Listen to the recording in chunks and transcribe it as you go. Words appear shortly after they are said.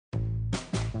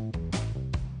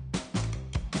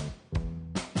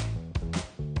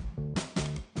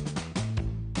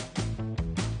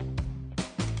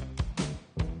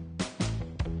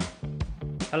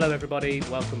Hello, everybody.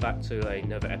 Welcome back to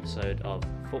another episode of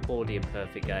Football the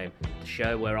Imperfect Game, the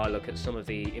show where I look at some of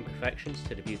the imperfections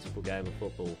to the beautiful game of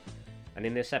football. And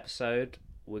in this episode,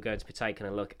 we're going to be taking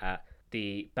a look at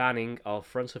the banning of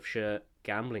front of shirt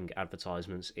gambling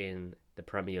advertisements in the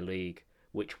Premier League,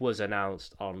 which was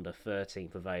announced on the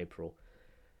 13th of April.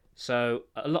 So,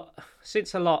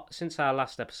 since our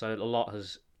last episode, a lot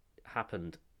has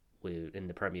happened in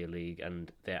the Premier League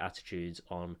and their attitudes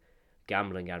on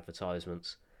gambling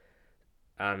advertisements.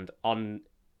 And on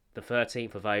the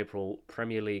 13th of April,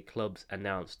 Premier League clubs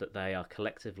announced that they are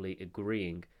collectively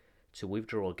agreeing to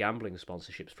withdraw gambling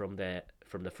sponsorships from the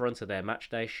front of their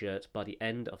matchday shirts by the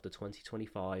end of the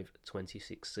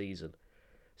 2025-26 season.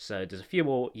 So there's a few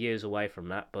more years away from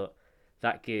that, but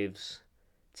that gives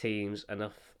teams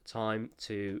enough time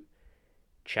to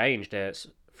change their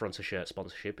front of shirt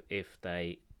sponsorship if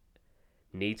they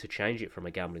need to change it from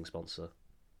a gambling sponsor.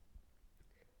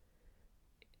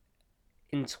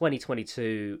 In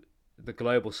 2022, the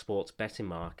global sports betting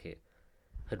market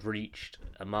had reached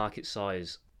a market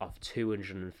size of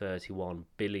 $231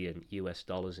 billion US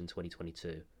dollars in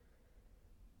 2022.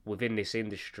 Within this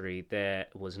industry, there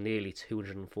was nearly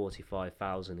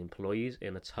 245,000 employees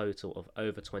in a total of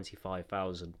over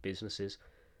 25,000 businesses.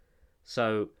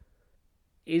 So,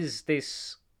 is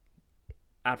this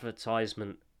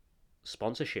advertisement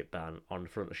sponsorship ban on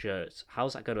front of shirts,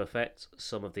 how's that going to affect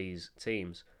some of these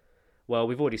teams? Well,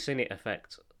 we've already seen it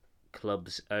affect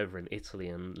clubs over in Italy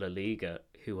and La Liga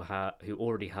who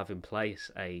already have in place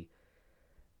a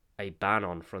ban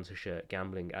on front of shirt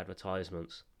gambling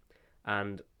advertisements,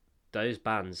 and those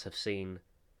bans have seen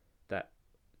that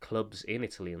clubs in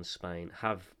Italy and Spain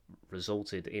have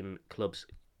resulted in clubs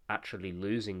actually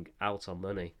losing out on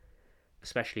money,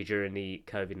 especially during the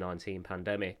COVID-19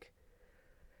 pandemic.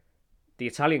 The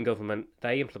Italian government,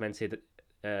 they implemented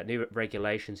new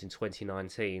regulations in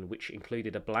 2019, which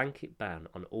included a blanket ban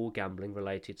on all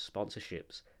gambling-related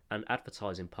sponsorships and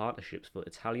advertising partnerships for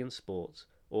Italian sports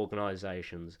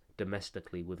organisations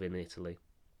domestically within Italy.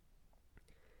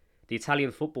 The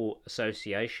Italian Football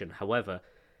Association, however,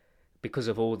 because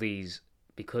of all the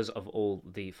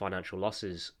financial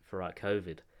losses throughout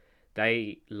COVID,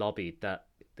 they lobbied that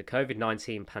the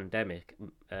COVID-19 pandemic,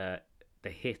 the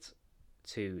hit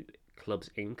to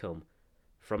clubs' income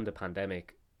from the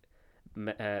pandemic,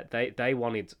 they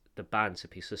wanted the ban to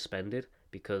be suspended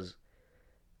because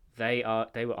they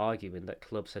were arguing that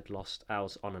clubs had lost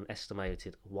out on an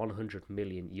estimated 100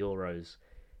 million euros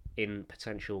in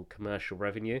potential commercial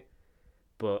revenue,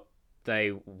 but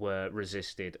they were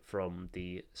resisted from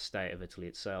the state of Italy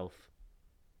itself.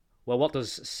 Well, what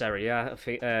does Serie A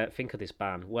think of this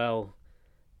ban? Well,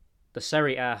 the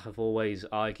Serie A have always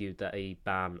argued that a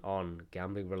ban on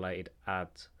gambling-related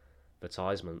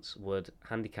advertisements would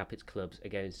handicap its clubs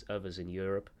against others in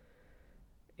Europe,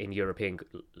 in European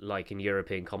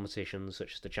competitions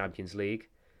such as the Champions League,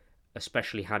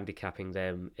 especially handicapping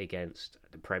them against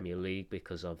the Premier League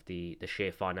because of the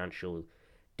sheer financial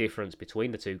difference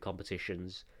between the two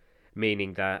competitions,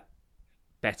 meaning that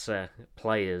better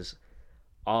players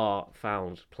are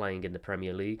found playing in the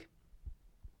Premier League.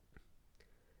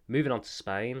 Moving on to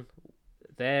Spain,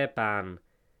 their ban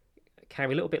came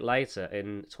a little bit later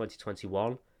in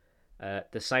 2021.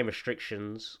 The same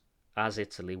restrictions as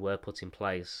Italy were put in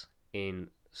place in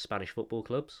Spanish football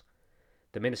clubs.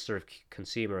 The Minister of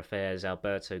Consumer Affairs,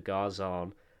 Alberto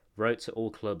Garzón, wrote to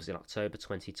all clubs in October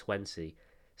 2020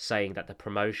 saying that the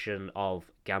promotion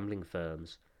of gambling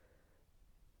firms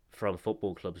from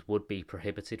football clubs would be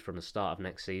prohibited from the start of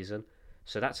next season.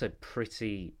 So that's a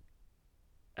pretty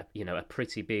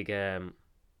big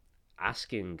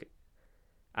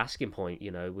asking point,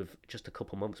 with just a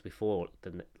couple months before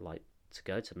to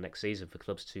go to the next season for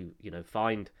clubs to,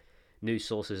 find new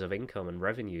sources of income and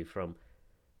revenue from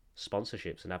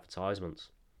sponsorships and advertisements.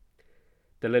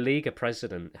 The La Liga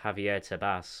president, Javier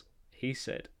Tebas, he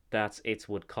said that it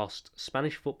would cost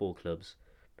Spanish football clubs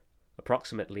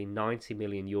approximately 90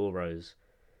 million euros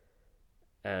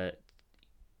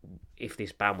if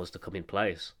this ban was to come in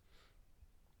place,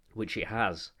 which it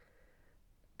has.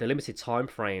 The limited time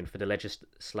frame for the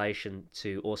legislation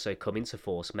to also come into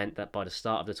force meant that by the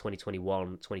start of the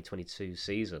 2021-2022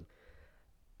 season,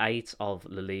 8 of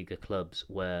La Liga clubs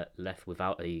were left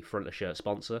without a front-of-shirt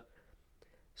sponsor.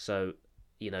 So,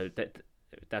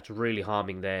 that's really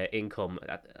harming their income,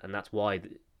 and that's why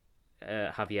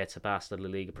Javier Tebas, the La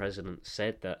Liga president,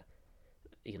 said that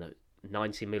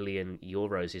 90 million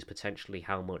euros is potentially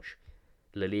how much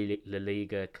La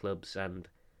Liga clubs and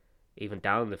even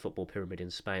down the football pyramid in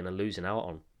Spain are losing out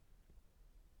on.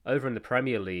 Over in the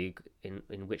Premier League,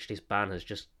 in which this ban has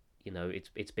just,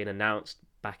 it's been announced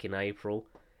back in April,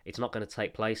 it's not going to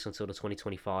take place until the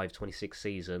 2025-26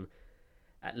 season.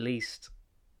 At least,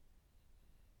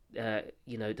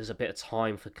 there's a bit of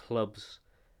time for clubs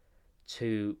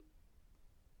to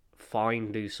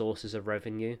find new sources of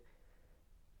revenue.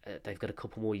 They've got a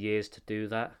couple more years to do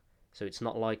that. So it's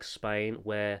not like Spain,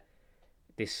 where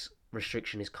this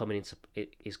restriction is coming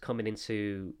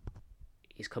into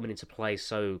play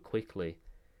so quickly,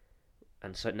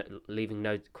 and so leaving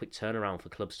no quick turnaround for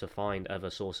clubs to find other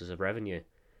sources of revenue.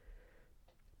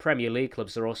 Premier League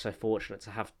clubs are also fortunate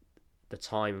to have the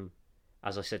time,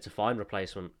 as I said, to find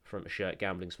replacement front of shirt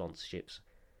gambling sponsorships.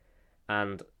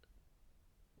 And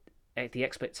the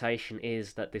expectation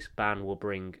is that this ban will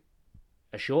bring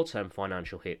a short-term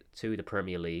financial hit to the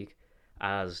Premier League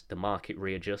as the market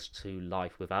readjusts to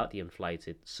life without the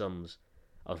inflated sums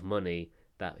of money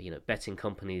that betting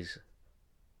companies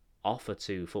offer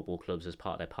to football clubs as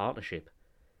part of their partnership.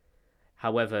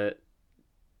 However,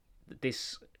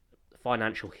 this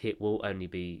financial hit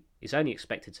is only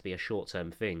expected to be a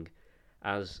short-term thing,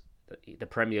 as the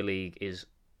Premier League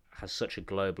has such a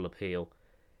global appeal.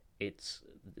 It's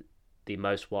the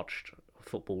most watched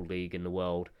football league in the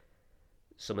world.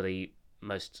 Some of the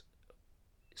most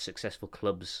successful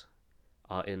clubs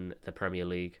are in the Premier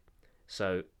League,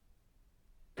 so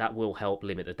that will help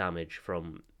limit the damage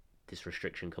from this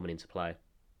restriction coming into play.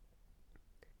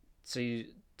 To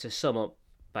sum up,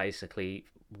 basically,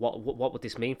 what would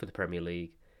this mean for the Premier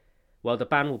League? Well, the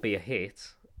ban will be a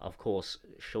hit, of course,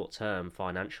 short term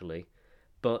financially,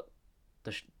 but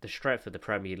the strength of the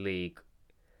Premier League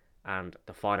and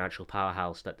the financial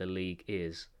powerhouse that the league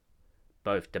is,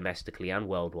 both domestically and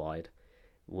worldwide,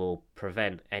 will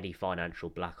prevent any financial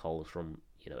black holes from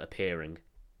appearing.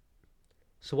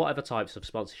 So what other types of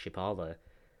sponsorship are there?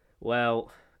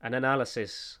 Well, an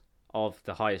analysis of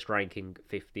the highest ranking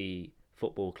 50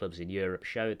 football clubs in Europe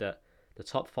showed that the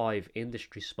top 5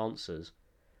 industry sponsors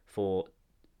for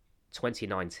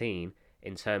 2019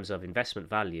 in terms of investment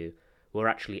value were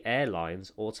actually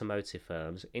airlines, automotive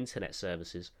firms, internet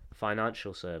services,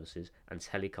 financial services, and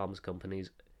telecoms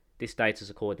companies. This data is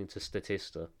according to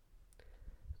Statista.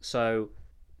 So,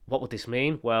 what would this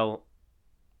mean? Well,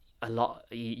 a lot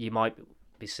you might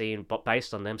be seeing, but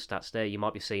based on them stats there, you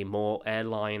might be seeing more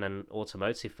airline and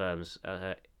automotive firms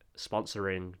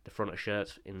sponsoring the front of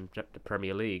shirts in the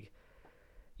Premier League.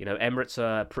 Emirates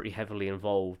are pretty heavily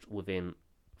involved within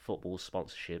football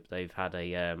sponsorship. They've had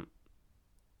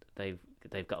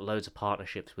they've got loads of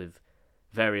partnerships with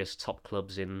various top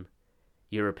clubs in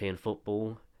European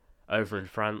football. Over in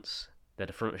France, they're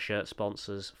the front of shirt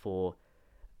sponsors for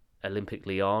Olympique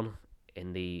Lyon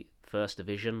in the first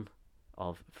division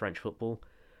of French football.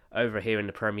 Over here in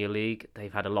the Premier League,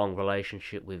 they've had a long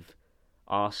relationship with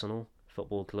Arsenal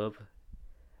Football Club,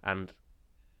 and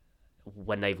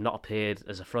when they've not appeared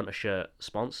as a front of shirt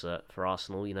sponsor for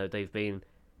Arsenal, they've been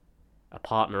a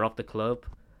partner of the club,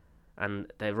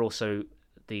 and they're also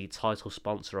the title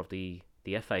sponsor of the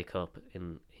FA Cup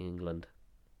in England.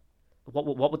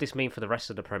 What would this mean for the rest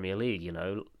of the Premier League?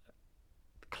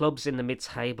 Clubs in the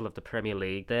mid-table of the Premier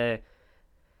League, they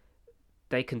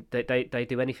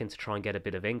do anything to try and get a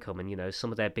bit of income, and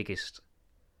some of their biggest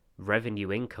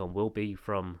revenue income will be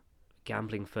from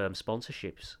gambling firm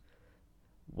sponsorships.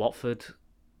 Watford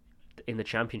in the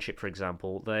Championship, for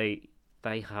example, they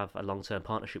have a long-term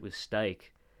partnership with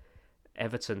Stake.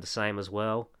 Everton the same as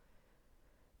well.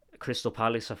 Crystal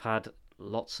Palace have had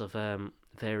lots of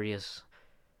various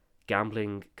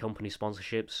gambling company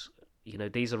sponsorships.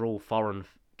 These are all foreign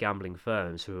gambling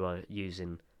firms who are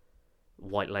using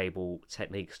white label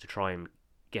techniques to try and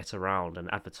get around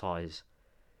and advertise.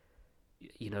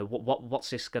 What's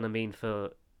this going to mean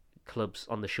for clubs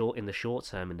in the short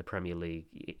term in the Premier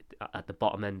League at the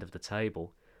bottom end of the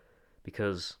table?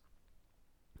 Because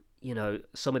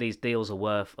some of these deals are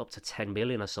worth up to 10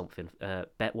 million or something.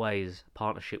 Betway's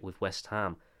partnership with West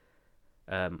Ham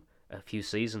a few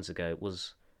seasons ago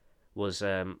was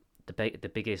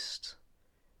the biggest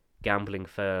gambling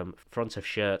firm front of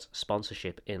shirt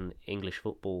sponsorship in English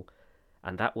football,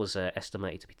 and that was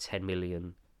estimated to be 10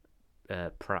 million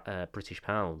British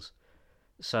pounds.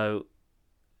 So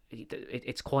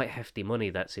it's quite hefty money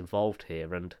that's involved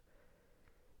here, and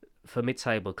for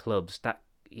mid-table clubs, that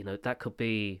could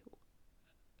be,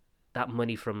 that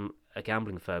money from a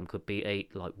gambling firm could be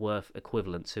worth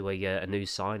equivalent to a new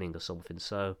signing or something.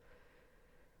 So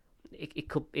it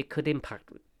could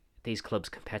impact these clubs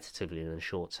competitively in the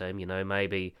short term.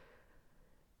 Maybe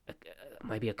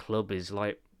a club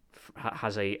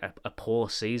has a poor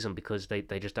season because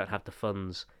they just don't have the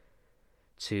funds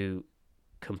to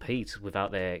compete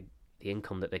without the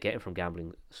income that they're getting from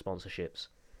gambling sponsorships.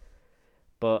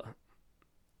 But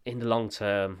in the long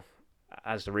term,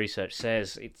 as the research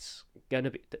says, it's going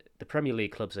to be the Premier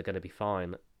League clubs are going to be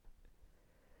fine.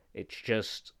 It's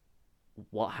just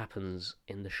what happens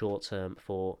in the short term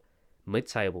for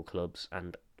mid-table clubs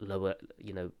and lower,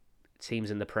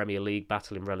 teams in the Premier League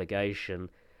battling relegation,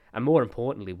 and more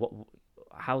importantly,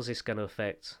 how's this going to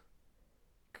affect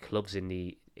clubs in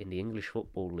the English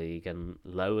Football League and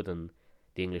lower than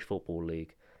the English Football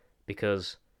League?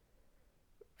 Because,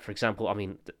 for example, I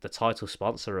mean, the title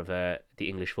sponsor of the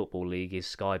English Football League is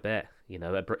Sky Bet,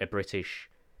 a British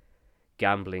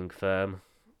gambling firm.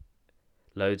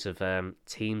 Loads of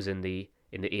teams in the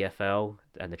EFL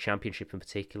and the Championship in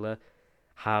particular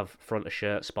have front of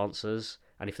shirt sponsors,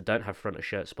 and if they don't have front of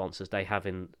shirt sponsors, they have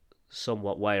in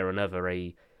somewhat way or another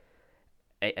a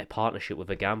partnership with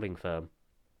a gambling firm.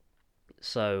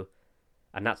 So,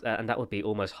 and that would be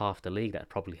almost half the league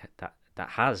that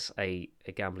has a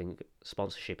gambling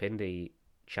sponsorship in the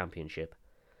Championship.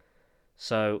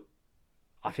 So,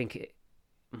 I think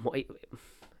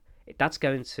that's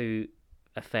going to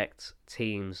affect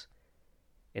teams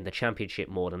in the Championship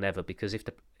more than ever, because if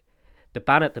the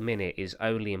ban at the minute is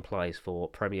only in place for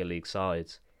Premier League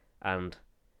sides, and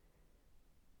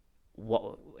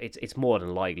it's more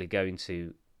than likely going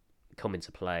to come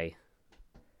into play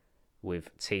with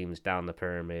teams down the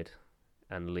pyramid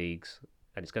and leagues,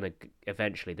 and it's going to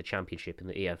eventually, the Championship and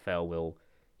the EFL will,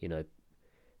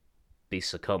 be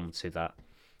succumbed to that.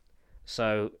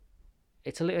 So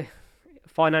it's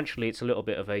financially it's a little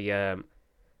bit of a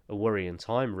worrying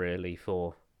time really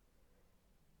for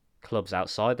clubs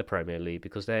outside the Premier League,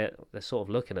 because they're sort of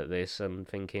looking at this and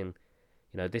thinking,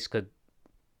 this could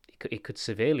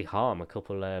severely harm a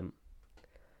couple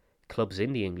clubs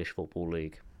in the English Football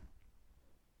League.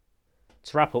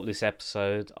 To wrap up this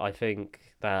episode, I think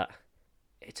that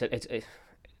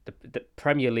the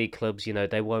Premier League clubs,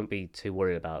 they won't be too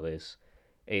worried about this.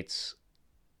 It's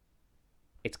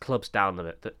clubs down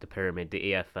the pyramid,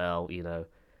 the EFL.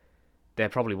 They're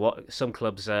probably some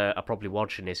clubs are probably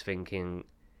watching this thinking,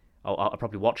 are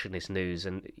probably watching this news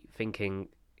and thinking,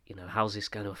 how's this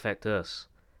going to affect us?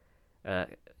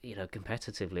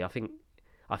 Competitively, I think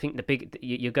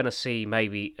you're going to see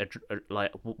maybe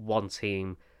like one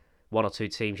or two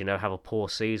teams, have a poor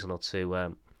season or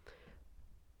two,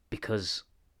 because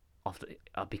of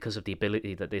the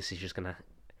ability that this is just going to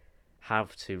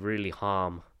have to really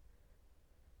harm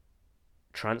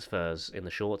transfers in the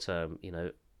short term.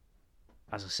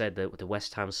 As I said, the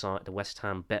West Ham site, the West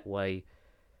Ham Betway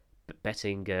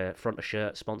betting front of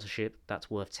shirt sponsorship, that's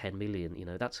worth 10 million.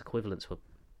 That's equivalent to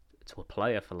a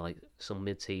player for like some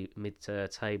mid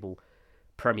table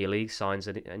Premier League signs,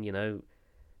 and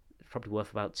it's probably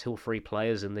worth about 2 or 3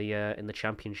 players in the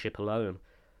Championship alone.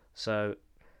 So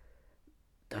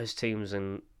those teams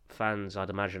and fans, I'd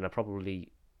imagine, are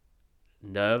probably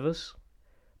nervous,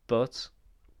 but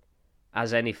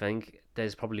as anything,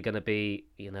 there's probably going to be,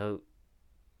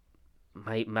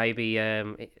 maybe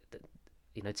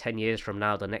 10 years from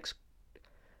now, the next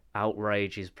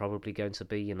outrage is probably going to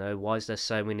be, why is there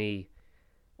so many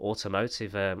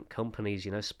automotive companies,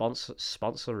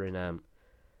 sponsoring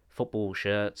football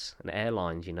shirts and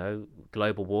airlines,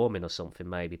 global warming or something,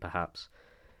 maybe, perhaps.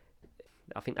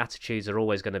 I think attitudes are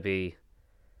always going to be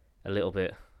a little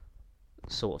bit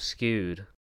sort of skewed.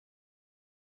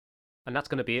 And that's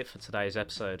going to be it for today's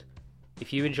episode.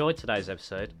 If you enjoyed today's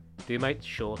episode, do make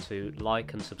sure to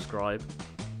like and subscribe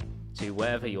to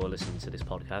wherever you're listening to this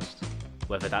podcast,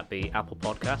 whether that be Apple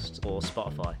Podcasts or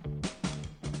Spotify.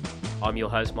 I'm your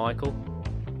host, Michael,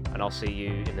 and I'll see you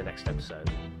in the next episode.